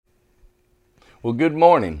Well, good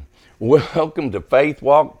morning. Welcome to Faith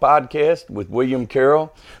Walk Podcast with William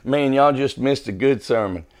Carroll. Man, y'all just missed a good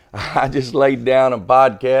sermon. I just laid down a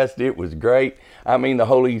podcast. It was great. I mean, the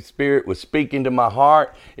Holy Spirit was speaking to my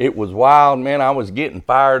heart. It was wild, man. I was getting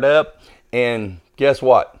fired up. And guess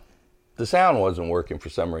what? The sound wasn't working for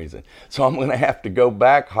some reason. So I'm going to have to go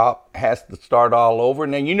back, has to start all over.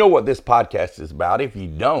 Now, you know what this podcast is about. If you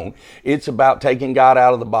don't, it's about taking God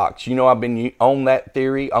out of the box. You know, I've been on that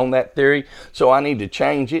theory. So I need to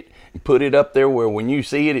change it and put it up there where when you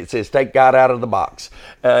see it, it says, take God out of the box.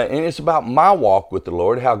 And it's about my walk with the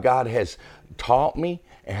Lord, how God has taught me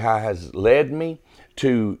and how has led me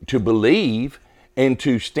to believe and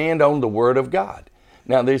to stand on the Word of God.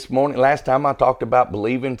 Now last time I talked about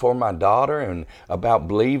believing for my daughter and about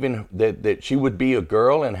believing that she would be a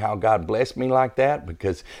girl and how God blessed me like that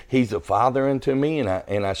because He's a father unto me and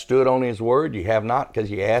I stood on His word. You have not because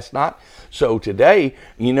you ask not. So today,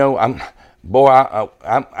 you know, I'm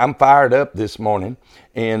fired up this morning,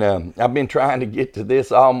 and I've been trying to get to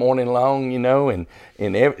this all morning long, you know, and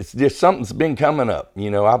it's just something's been coming up. You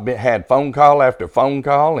know, I've had phone call after phone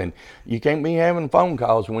call, and you can't be having phone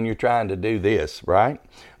calls when you're trying to do this, right?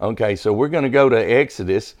 Okay, so we're going to go to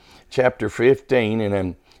Exodus chapter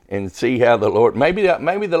 15 and see how the Lord, maybe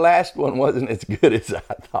the last one wasn't as good as I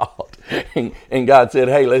thought. And God said,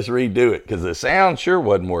 hey, let's redo it because the sound sure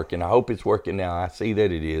wasn't working. I hope it's working now. I see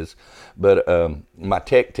that it is. But my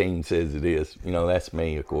tech team says it is. You know, that's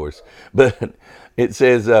me, of course. But it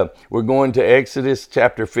says we're going to Exodus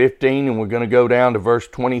chapter 15 and we're going to go down to verse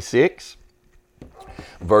 26.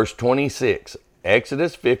 Verse 26.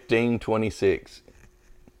 Exodus 15:26.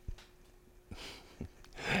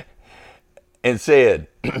 And said,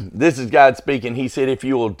 this is God speaking. He said, if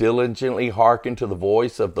you will diligently hearken to the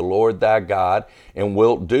voice of the Lord thy God, and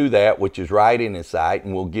wilt do that which is right in His sight,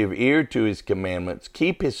 and will give ear to His commandments,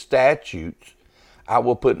 keep His statutes, I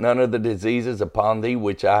will put none of the diseases upon thee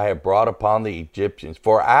which I have brought upon the Egyptians.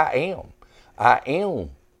 For I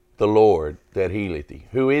am the Lord that healeth thee.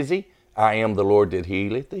 Who is He? I am the Lord that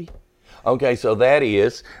healeth thee. Okay, so that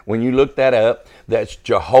is, when you look that up, that's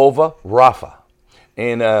Jehovah Rapha.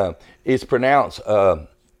 And it's pronounced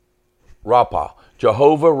Rapha,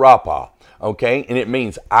 Jehovah Rapha, okay? And it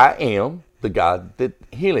means I am the God that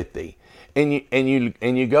healeth thee. And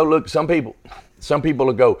you go look. Some people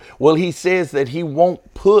will go, well, He says that He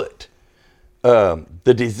won't put the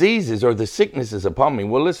diseases or the sicknesses upon me.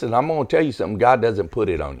 Well, listen, I'm going to tell you something. God doesn't put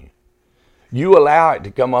it on you. You allow it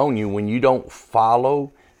to come on you when you don't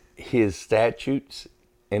follow His statutes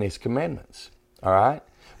and His commandments. All right.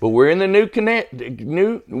 But we're in the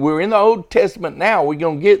we're in the Old Testament now. We're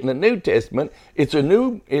going to get in the New Testament. It's a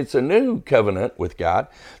new covenant with God.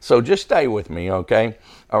 So just stay with me, okay?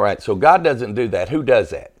 All right, so God doesn't do that. Who does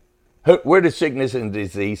that? Where does sickness and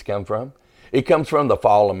disease come from? It comes from the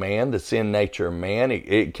fall of man, the sin nature of man.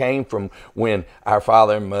 It came from when our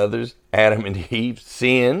father and mothers, Adam and Eve,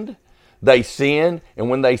 sinned. They sinned, and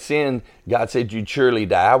when they sinned, God said you'd surely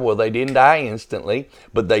die. Well, they didn't die instantly,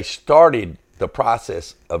 but they started the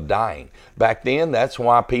process of dying. Back then, that's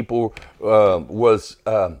why people was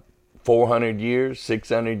 400 years,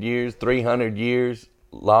 600 years, 300 years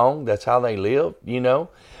long. That's how they lived, you know.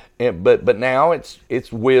 But now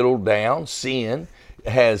it's whittled down. Sin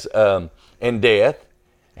has and death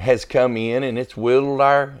has come in, and it's whittled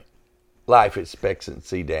our life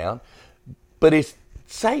expectancy down. But it's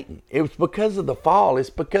Satan. It was because of the fall. It's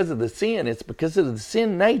because of the sin. It's because of the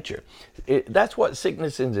sin nature. That's what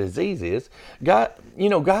sickness and disease is. God, you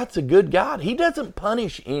know, God's a good God. He doesn't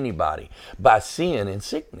punish anybody by sin and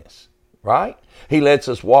sickness, right? He lets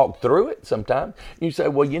us walk through it sometimes. You say,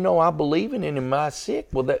 well, you know, I believe in Him. Am I sick?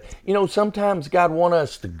 Well, that, you know, sometimes God wants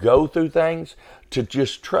us to go through things to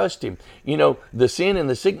just trust Him. You know, the sin and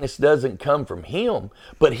the sickness doesn't come from Him,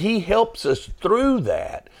 but He helps us through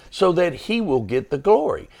that so that He will get the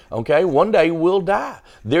glory. Okay, one day we'll die.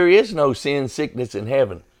 There is no sin, sickness in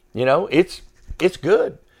heaven. You know, it's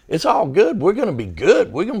good. It's all good. We're going to be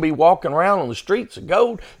good. We're going to be walking around on the streets of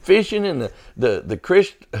gold, fishing in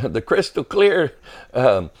the crystal clear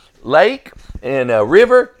lake and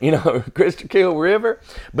river, you know, crystal clear river.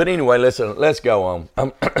 But anyway, listen, let's go on.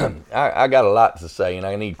 I got a lot to say, and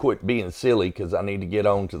I need to quit being silly because I need to get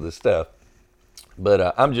on to the stuff.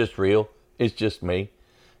 But I'm just real. It's just me.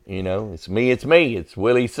 You know, it's me. It's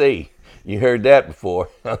Willie C. You heard that before,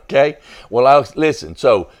 okay? Well, listen.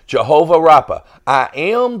 So, Jehovah Rapha, I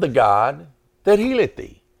am the God that healeth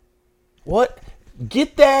thee. What?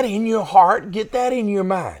 Get that in your heart. Get that in your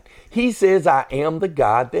mind. He says, I am the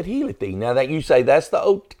God that healeth thee. Now that you say that's the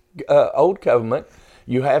old covenant,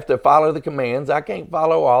 you have to follow the commands. I can't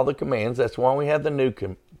follow all the commands. That's why we have the new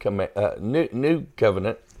new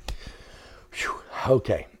covenant. Whew.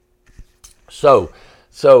 Okay. So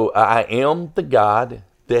I am the God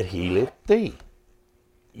that healeth thee.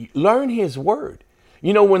 Learn his word.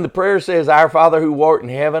 You know, when the prayer says, Our Father who art in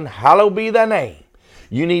heaven, hallowed be thy name.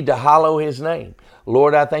 You need to hallow his name.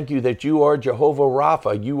 Lord, I thank you that you are Jehovah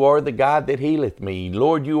Rapha. You are the God that healeth me.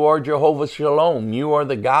 Lord, you are Jehovah Shalom. You are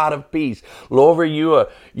the God of peace. Lord, you are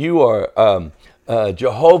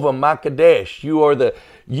Jehovah Makadesh.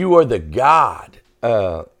 You are the God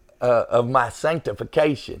of my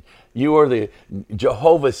sanctification. You are the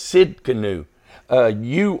Jehovah Sidkenu.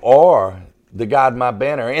 You are the God, my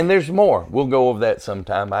banner. And there's more. We'll go over that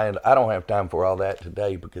sometime. I don't have time for all that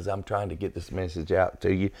today because I'm trying to get this message out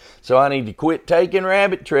to you. So I need to quit taking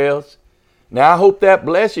rabbit trails. Now, I hope that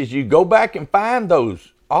blesses you. Go back and find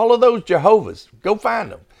all of those Jehovahs. Go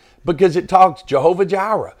find them because it talks Jehovah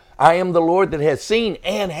Jireh. I am the Lord that has seen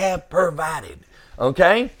and have provided.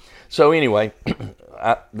 Okay? So anyway,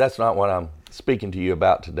 that's not what I'm speaking to you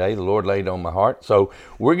about today. The Lord laid it on my heart. So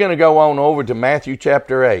we're going to go on over to Matthew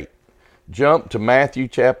chapter 8. Jump to Matthew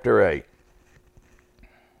chapter 8.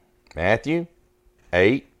 Matthew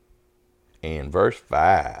 8 and verse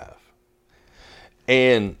 5.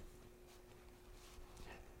 And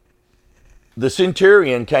the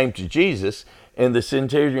centurion came to Jesus, and the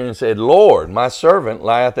centurion said, Lord, my servant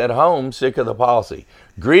lieth at home, sick of the palsy,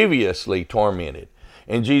 grievously tormented.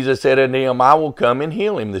 And Jesus said unto him, I will come and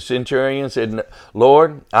heal him. The centurion said,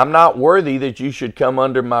 Lord, I'm not worthy that you should come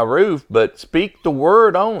under my roof, but speak the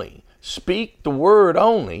word only. Speak the word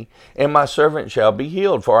only, and my servant shall be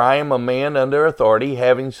healed. For I am a man under authority,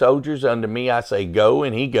 having soldiers under me. I say, go,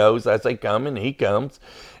 and he goes. I say, come, and he comes.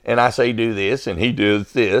 And I say, do this, and he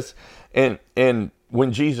does this. And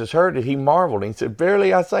when Jesus heard it, he marveled. And he said,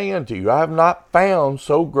 verily I say unto you, I have not found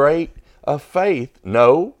so great a faith,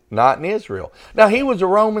 no, not in Israel. Now, he was a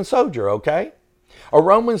Roman soldier, okay? A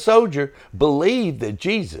Roman soldier believed that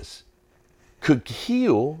Jesus could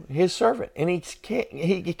heal his servant. And he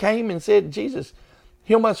came and said, Jesus,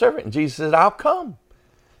 heal my servant. And Jesus said, I'll come.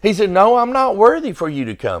 He said, no, I'm not worthy for you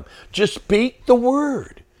to come. Just speak the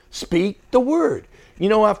word. Speak the word. You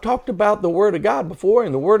know, I've talked about the word of God before,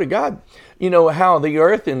 and the word of God, you know, how the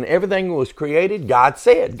earth and everything was created. God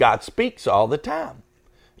said, God speaks all the time.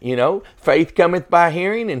 You know, faith cometh by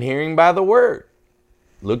hearing, and hearing by the word.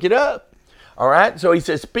 Look it up. All right. So he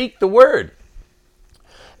says, speak the word.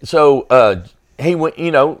 So he went, you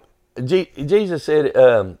know, Jesus said,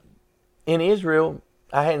 in Israel,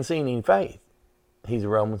 I hadn't seen any faith. He's a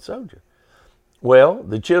Roman soldier. Well,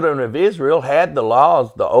 the children of Israel had the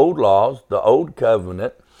laws, the old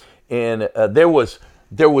covenant, and there was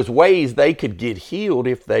ways they could get healed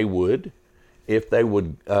if they would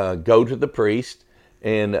go to the priest,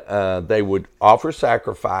 and they would offer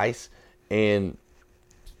sacrifice and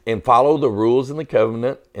follow the rules in the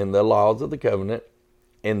covenant and the laws of the covenant,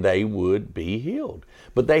 and they would be healed.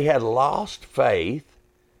 But they had lost faith,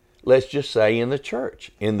 let's just say, in the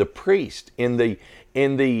church, in the priest, in the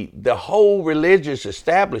whole religious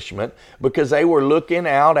establishment, because they were looking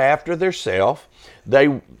out after theirself.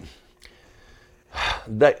 They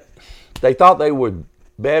thought they were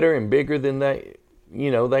better and bigger than they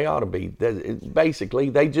ought to be.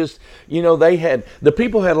 Basically, they just, the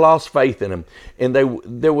people had lost faith in them, and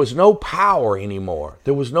there was no power anymore.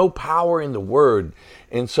 There was no power in the word.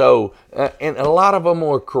 And so, and a lot of them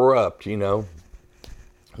were corrupt,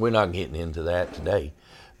 We're not getting into that today.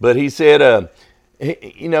 But he said,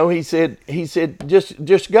 he said,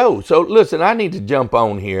 just go. So listen, I need to jump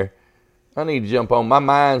on here. My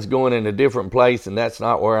mind's going in a different place, and that's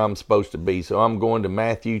not where I'm supposed to be. So I'm going to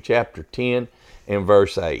Matthew chapter 10 and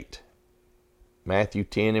verse 8. Matthew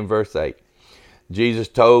 10 and verse 8. Jesus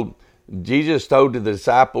told the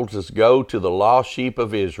disciples to go to the lost sheep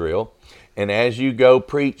of Israel, and as you go,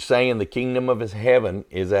 preach, saying, the kingdom of heaven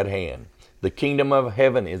is at hand. The kingdom of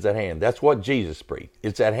heaven is at hand. That's what Jesus preached.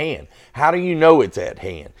 It's at hand. How do you know it's at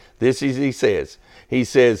hand? This is, he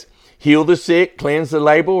says, heal the sick, cleanse the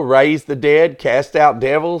leper, raise the dead, cast out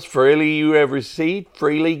devils. Freely you have received,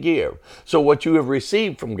 freely give. So what you have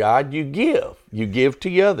received from God, you give. You give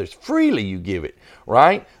to others. Freely you give it.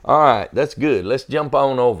 Right? All right, that's good. Let's jump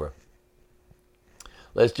on over.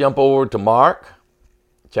 Let's jump over to Mark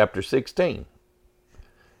chapter 16.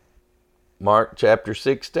 Mark chapter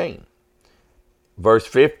 16. Verse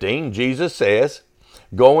 15, Jesus says,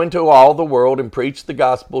 go into all the world and preach the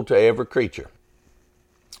gospel to every creature.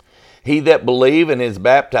 He that believe and is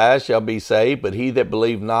baptized shall be saved, but he that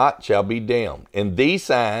believe not shall be damned. And these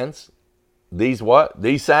signs, these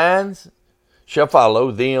signs shall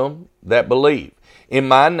follow them that believe. In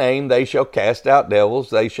my name they shall cast out devils,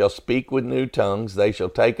 they shall speak with new tongues, they shall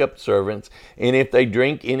take up servants, and if they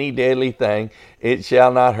drink any deadly thing, it shall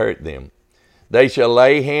not hurt them. They shall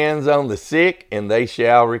lay hands on the sick, and they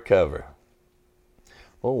shall recover.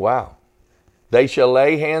 Oh, wow. They shall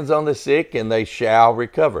lay hands on the sick, and they shall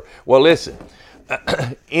recover. Well, listen,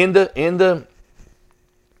 in the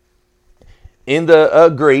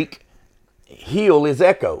Greek, heal is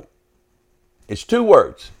echo. It's two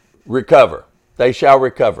words, recover. They shall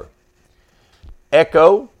recover.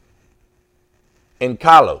 Echo and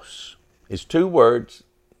kalos is two words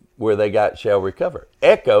where they got shall recover.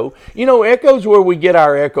 Echo, echo is where we get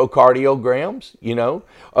our echocardiograms,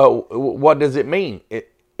 what does it mean?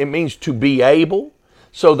 It means to be able.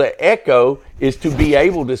 So the echo is to be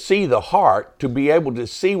able to see the heart, to be able to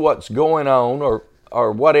see what's going on,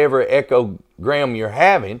 or whatever echogram you're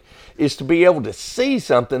having, is to be able to see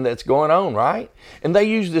something that's going on, right? And they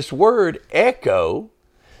use this word echo,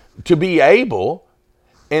 to be able,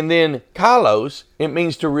 and then kalos, it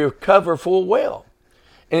means to recover full well.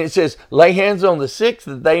 And it says, lay hands on the sick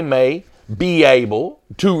that they may be able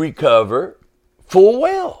to recover full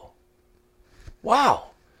well. Wow.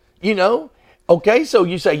 Okay, so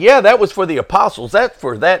you say, yeah, that was for the apostles. That's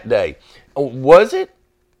for that day. Was it?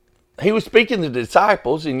 He was speaking to the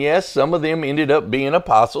disciples, and yes, some of them ended up being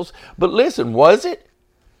apostles. But listen, was it?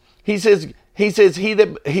 Mark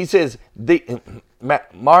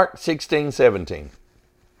 16:17.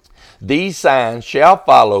 These signs shall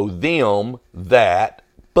follow them that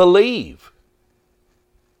believe.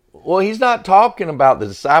 Well, he's not talking about the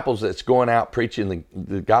disciples that's going out preaching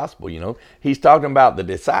the gospel, He's talking about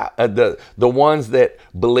the ones that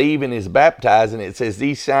believe and is baptized, and it says,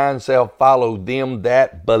 these signs shall follow them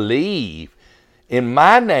that believe. In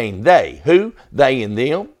my name, they, who? They and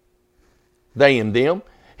them. They and them.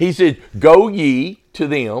 He said, go ye to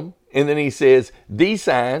them, and then he says, these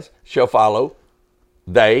signs shall follow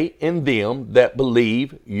they and them that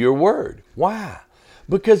believe your word. Why?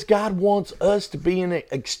 Because God wants us to be an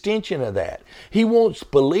extension of that. He wants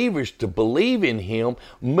believers to believe in Him,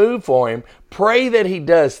 move for Him, pray that He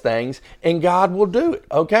does things, and God will do it,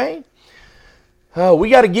 okay? We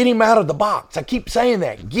got to get Him out of the box. I keep saying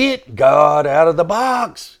that. Get God out of the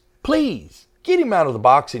box. Please, get Him out of the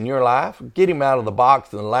box in your life. Get Him out of the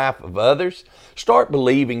box in the life of others. Start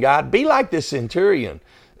believing God. Be like this centurion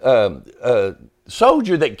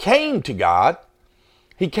soldier that came to God.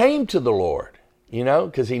 He came to the Lord.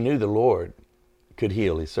 Because he knew the Lord could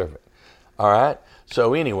heal his servant. All right?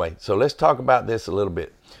 So anyway, let's talk about this a little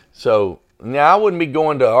bit. So now I wouldn't be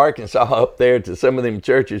going to Arkansas up there to some of them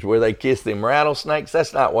churches where they kiss them rattlesnakes.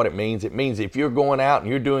 That's not what it means. It means if you're going out and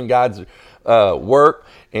you're doing God's work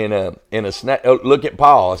and a snake, look at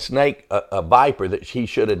Paul, a snake, a viper that he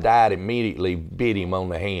should have died immediately bit him on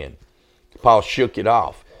the hand. Paul shook it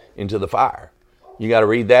off into the fire. You got to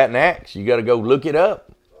read that in Acts. You got to go look it up.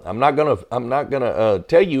 I'm not gonna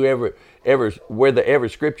tell you where every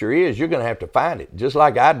scripture is. You're gonna have to find it, just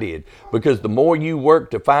like I did. Because the more you work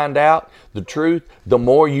to find out the truth, the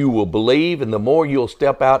more you will believe, and the more you'll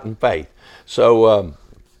step out in faith. So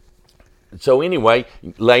anyway,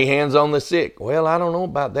 lay hands on the sick. Well, I don't know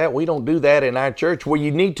about that. We don't do that in our church. Well, you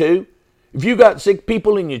need to. If you got sick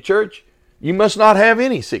people in your church, you must not have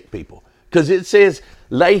any sick people, because it says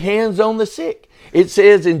lay hands on the sick. It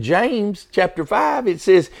says in James chapter 5, it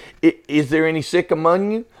says, is there any sick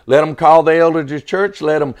among you? Let them call the elder to church.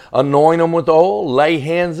 Let them anoint them with oil. Lay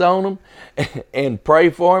hands on them and pray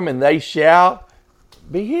for them, and they shall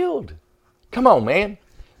be healed. Come on, man.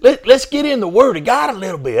 Let's get in the Word of God a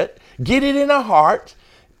little bit. Get it in our hearts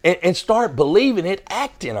and start believing it,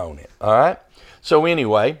 acting on it. All right? So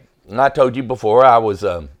anyway, I told you before, I was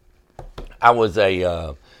a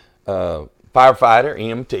firefighter,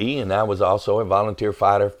 EMT, and I was also a volunteer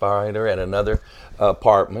firefighter at another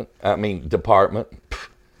department.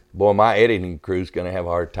 Boy, my editing crew's going to have a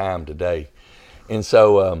hard time today. And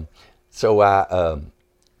so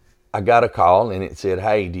I got a call, and it said,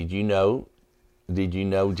 "Hey, did you know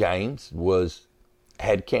James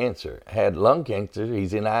had cancer, had lung cancer?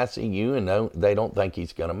 He's in ICU, and they don't think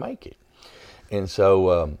he's going to make it." And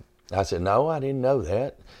so I said, "No, I didn't know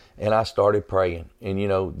that." And I started praying.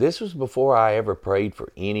 And, this was before I ever prayed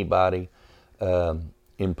for anybody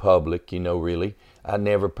in public, really. I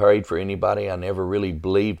never prayed for anybody. I never really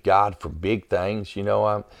believed God for big things. I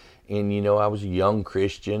was a young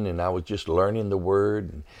Christian, and I was just learning the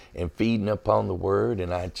Word and feeding upon the Word.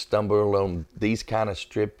 And I'd stumble on these kind of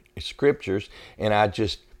scriptures, and I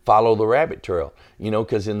just follow the rabbit trail,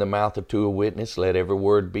 because in the mouth of two a witness, let every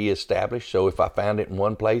word be established. So if I found it in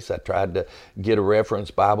one place, I tried to get a reference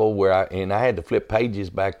Bible and I had to flip pages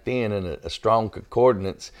back then in a strong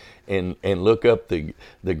concordance and look up the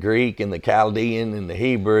Greek and the Chaldean and the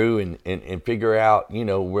Hebrew and figure out,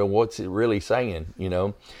 well, what's it really saying,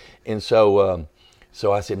 And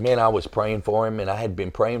so I said, man, I was praying for him, and I had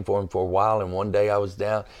been praying for him for a while. And one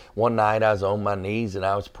night I was on my knees and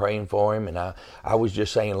I was praying for him, and I was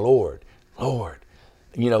just saying, Lord,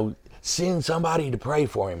 send somebody to pray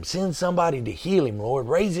for him. Send somebody to heal him, Lord.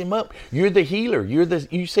 Raise him up. You're the healer.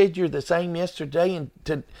 You said you're the same yesterday,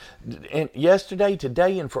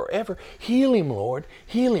 today, and forever. Heal him, Lord.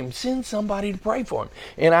 Heal him. Send somebody to pray for him.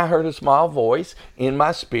 And I heard a small voice in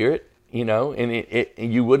my spirit, and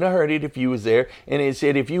you wouldn't have heard it if you was there. And it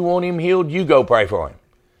said, if you want him healed, you go pray for him.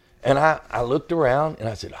 And I looked around and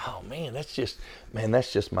I said, oh man, that's just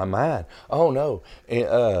my mind. Oh no,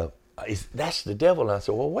 that's the devil. And I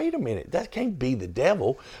said, well, wait a minute, that can't be the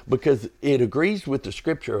devil, because it agrees with the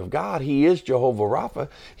scripture of God. He is Jehovah Rapha.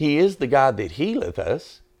 He is the God that healeth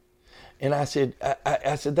us. And I said,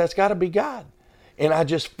 that's got to be God. And I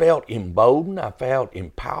just felt emboldened. I felt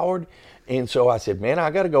empowered. And so I said, man,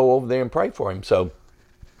 I got to go over there and pray for him. So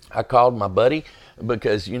I called my buddy,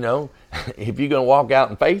 because, if you're going to walk out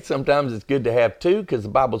in faith, sometimes it's good to have two, because the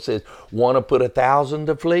Bible says one will put 1,000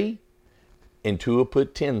 to flee and two will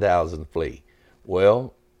put 10,000 to flee.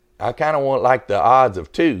 Well, I kind of want like the odds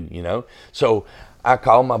of two, So I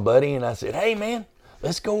called my buddy and I said, hey, man,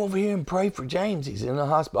 let's go over here and pray for James. He's in the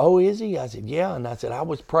hospital. Oh, is he? I said, yeah. And I said, I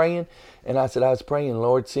was praying. And I said,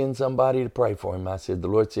 Lord, send somebody to pray for him. I said, the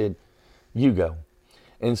Lord said, you go.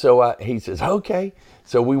 And so he says, okay.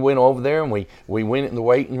 So we went over there and we went in the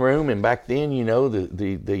waiting room. And back then, the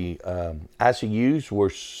ICUs were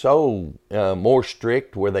so more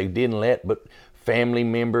strict, where they didn't let but family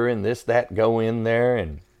member and this, that go in there.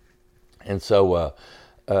 And so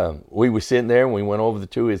we were sitting there and we went over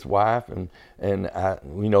to his wife and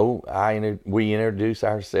we introduced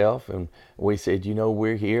ourselves and we said,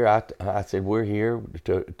 we're here. I said, we're here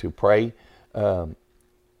to pray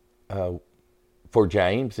for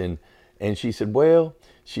James. And she said, well,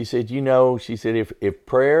 she said, if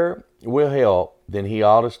prayer will help, then he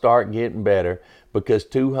ought to start getting better, because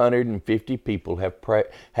 250 people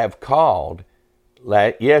have called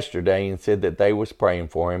yesterday and said that they was praying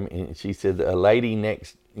for him. And she said a lady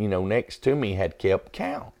next to me had kept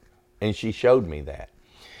count, and she showed me that.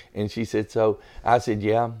 And she said, so I said,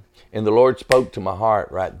 yeah. And the Lord spoke to my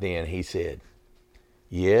heart right then. He said,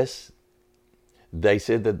 yes, they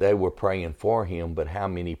said that they were praying for him, but how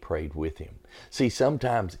many prayed with him? See,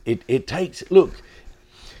 sometimes it takes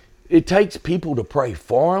people to pray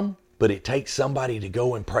for them, but it takes somebody to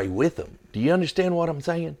go and pray with them. Do you understand what I'm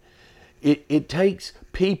saying? It takes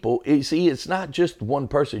people. See, it's not just one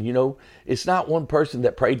person. It's not one person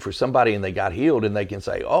that prayed for somebody and they got healed, and they can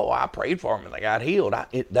say, oh, I prayed for them and they got healed.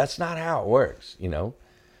 That's not how it works,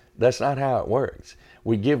 That's not how it works.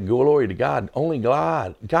 We give glory to God. Only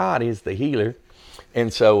God is the healer.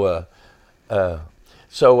 And so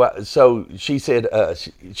she said,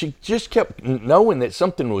 she just kept knowing that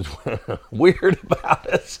something was weird about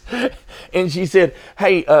us. And she said,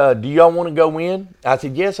 hey, do y'all want to go in? I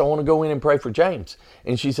said, yes, I want to go in and pray for James.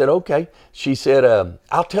 And she said, okay. She said,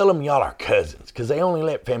 I'll tell them y'all are cousins, because they only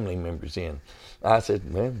let family members in. I said,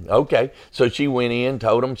 man, okay. So she went in,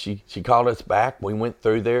 told them, she called us back. We went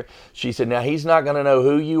through there. She said, now he's not going to know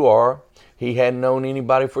who you are. He hadn't known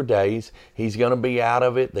anybody for days. He's going to be out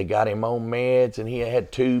of it. They got him on meds, and he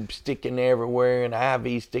had tubes sticking everywhere and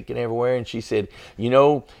IVs sticking everywhere. And she said,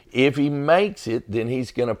 if he makes it, then he's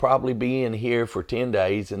going to probably be in here for 10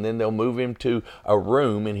 days, and then they'll move him to a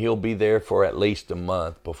room, and he'll be there for at least a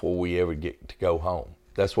month before we ever get to go home.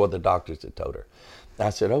 That's what the doctors had told her. I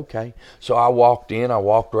said, okay. So I walked in. I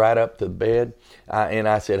walked right up to the bed, and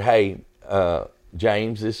I said, hey,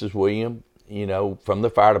 James, this is William, from the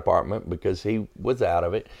fire department, because he was out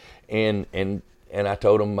of it. And I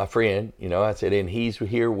told him, my friend, I said, and he's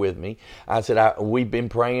here with me. I said, we've been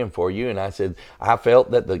praying for you. And I said, I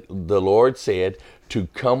felt that the Lord said to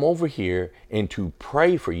come over here and to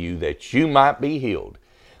pray for you that you might be healed.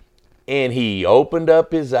 And he opened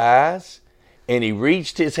up his eyes and he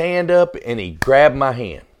reached his hand up and he grabbed my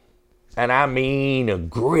hand. And I mean a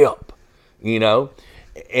grip,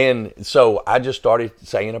 And so I just started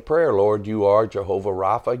saying a prayer. Lord, you are Jehovah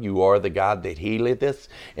Rapha. You are the God that healeth us.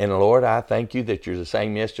 And Lord, I thank you that you're the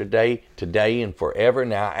same yesterday, today, and forever.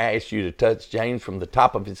 Now I ask you to touch James from the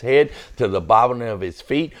top of his head to the bottom of his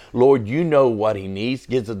feet. Lord, you know what he needs.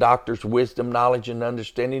 Gives the doctors wisdom, knowledge, and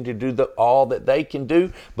understanding to do all that they can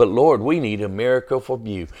do. But Lord, we need a miracle from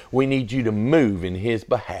you. We need you to move in his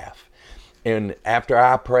behalf. And after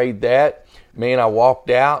I prayed that, man, I walked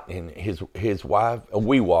out, and his wife,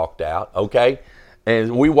 we walked out, okay?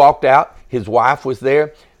 And we walked out, his wife was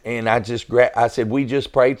there, and I said, we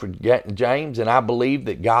just prayed for James, and I believe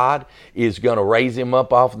that God is going to raise him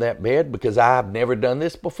up off that bed, because I've never done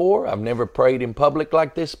this before. I've never prayed in public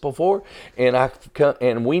like this before,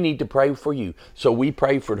 and we need to pray for you. So we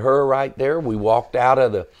prayed for her right there. We walked out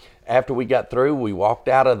of after we got through, we walked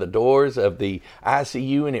out of the doors of the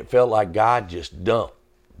ICU, and it felt like God just dumped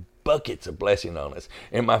buckets of blessing on us.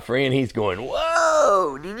 And my friend, he's going,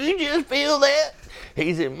 whoa, did you just feel that?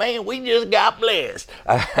 He said, man, we just got blessed.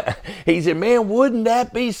 He said, man, wouldn't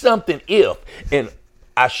that be something if? And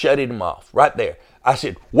I shut him off right there. I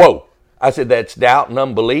said, whoa. I said, that's doubt and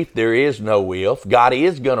unbelief. There is no if. God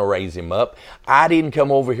is going to raise him up. I didn't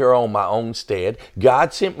come over here on my own stead.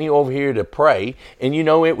 God sent me over here to pray. And you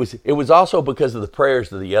know, it was also because of the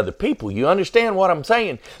prayers of the other people. You understand what I'm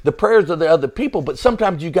saying? The prayers of the other people, but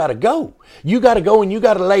sometimes you got to go. You got to go and you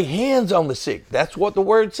got to lay hands on the sick. That's what the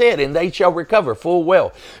word said, and they shall recover full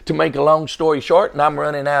well. To make a long story short, and I'm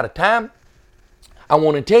running out of time, I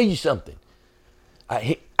want to tell you something.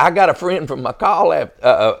 I got a friend from my call,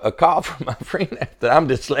 a call from my friend after I'm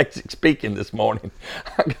dyslexic speaking this morning.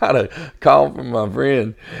 I got a call from my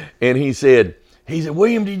friend, and he said,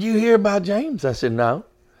 William, did you hear about James? I said, no.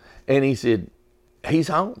 And he said, he's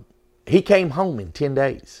home. He came home in 10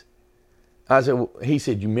 days. He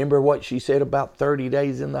said, you remember what she said about 30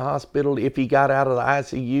 days in the hospital if he got out of the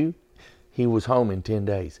ICU? He was home in 10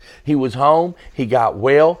 days. He was home. He got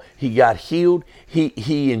well. He got healed.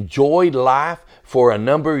 He enjoyed life for a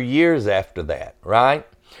number of years after that, right?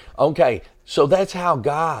 Okay, so that's how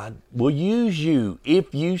God will use you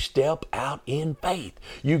if you step out in faith.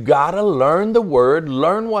 You got to learn the word,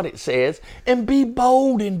 learn what it says, and be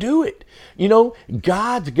bold and do it. You know,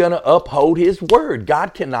 God's going to uphold his word.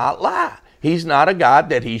 God cannot lie. He's not a God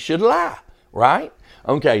that he should lie, right?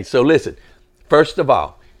 Okay, so listen, first of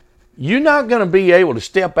all, you're not going to be able to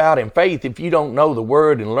step out in faith if you don't know the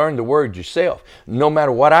word and learn the word yourself. No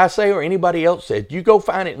matter what I say or anybody else says, you go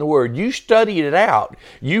find it in the word. You study it out.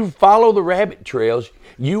 You follow the rabbit trails.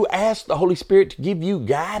 You ask the Holy Spirit to give you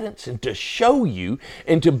guidance and to show you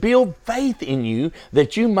and to build faith in you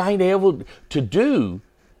that you might be able to do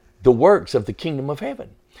the works of the kingdom of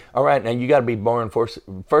heaven. All right, now you got to be born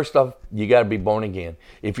first off, you got to be born again.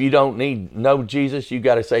 If you don't know Jesus, you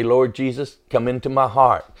got to say, Lord Jesus, come into my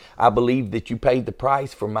heart. I believe that you paid the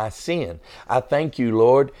price for my sin. I thank you,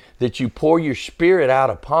 Lord, that you pour your spirit out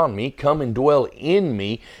upon me, come and dwell in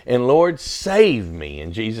me, and Lord, save me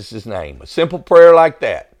in Jesus' name. A simple prayer like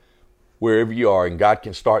that, wherever you are, and God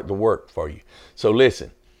can start the work for you. So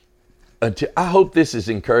listen, I hope this has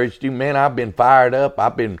encouraged you. Man, I've been fired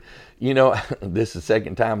up. You know, this is the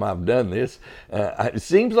second time I've done this. It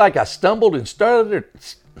seems like I stumbled and stuttered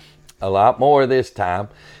a lot more this time,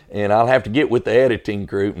 and I'll have to get with the editing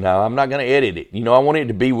group. Now, I'm not going to edit it. You know, I want it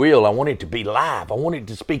to be real. I want it to be live. I want it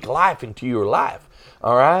to speak life into your life.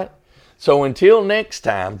 All right? So until next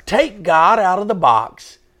time, take God out of the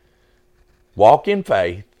box. Walk in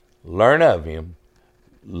faith. Learn of him.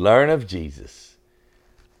 Learn of Jesus.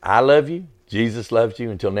 I love you. Jesus loves you.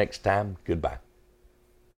 Until next time, goodbye.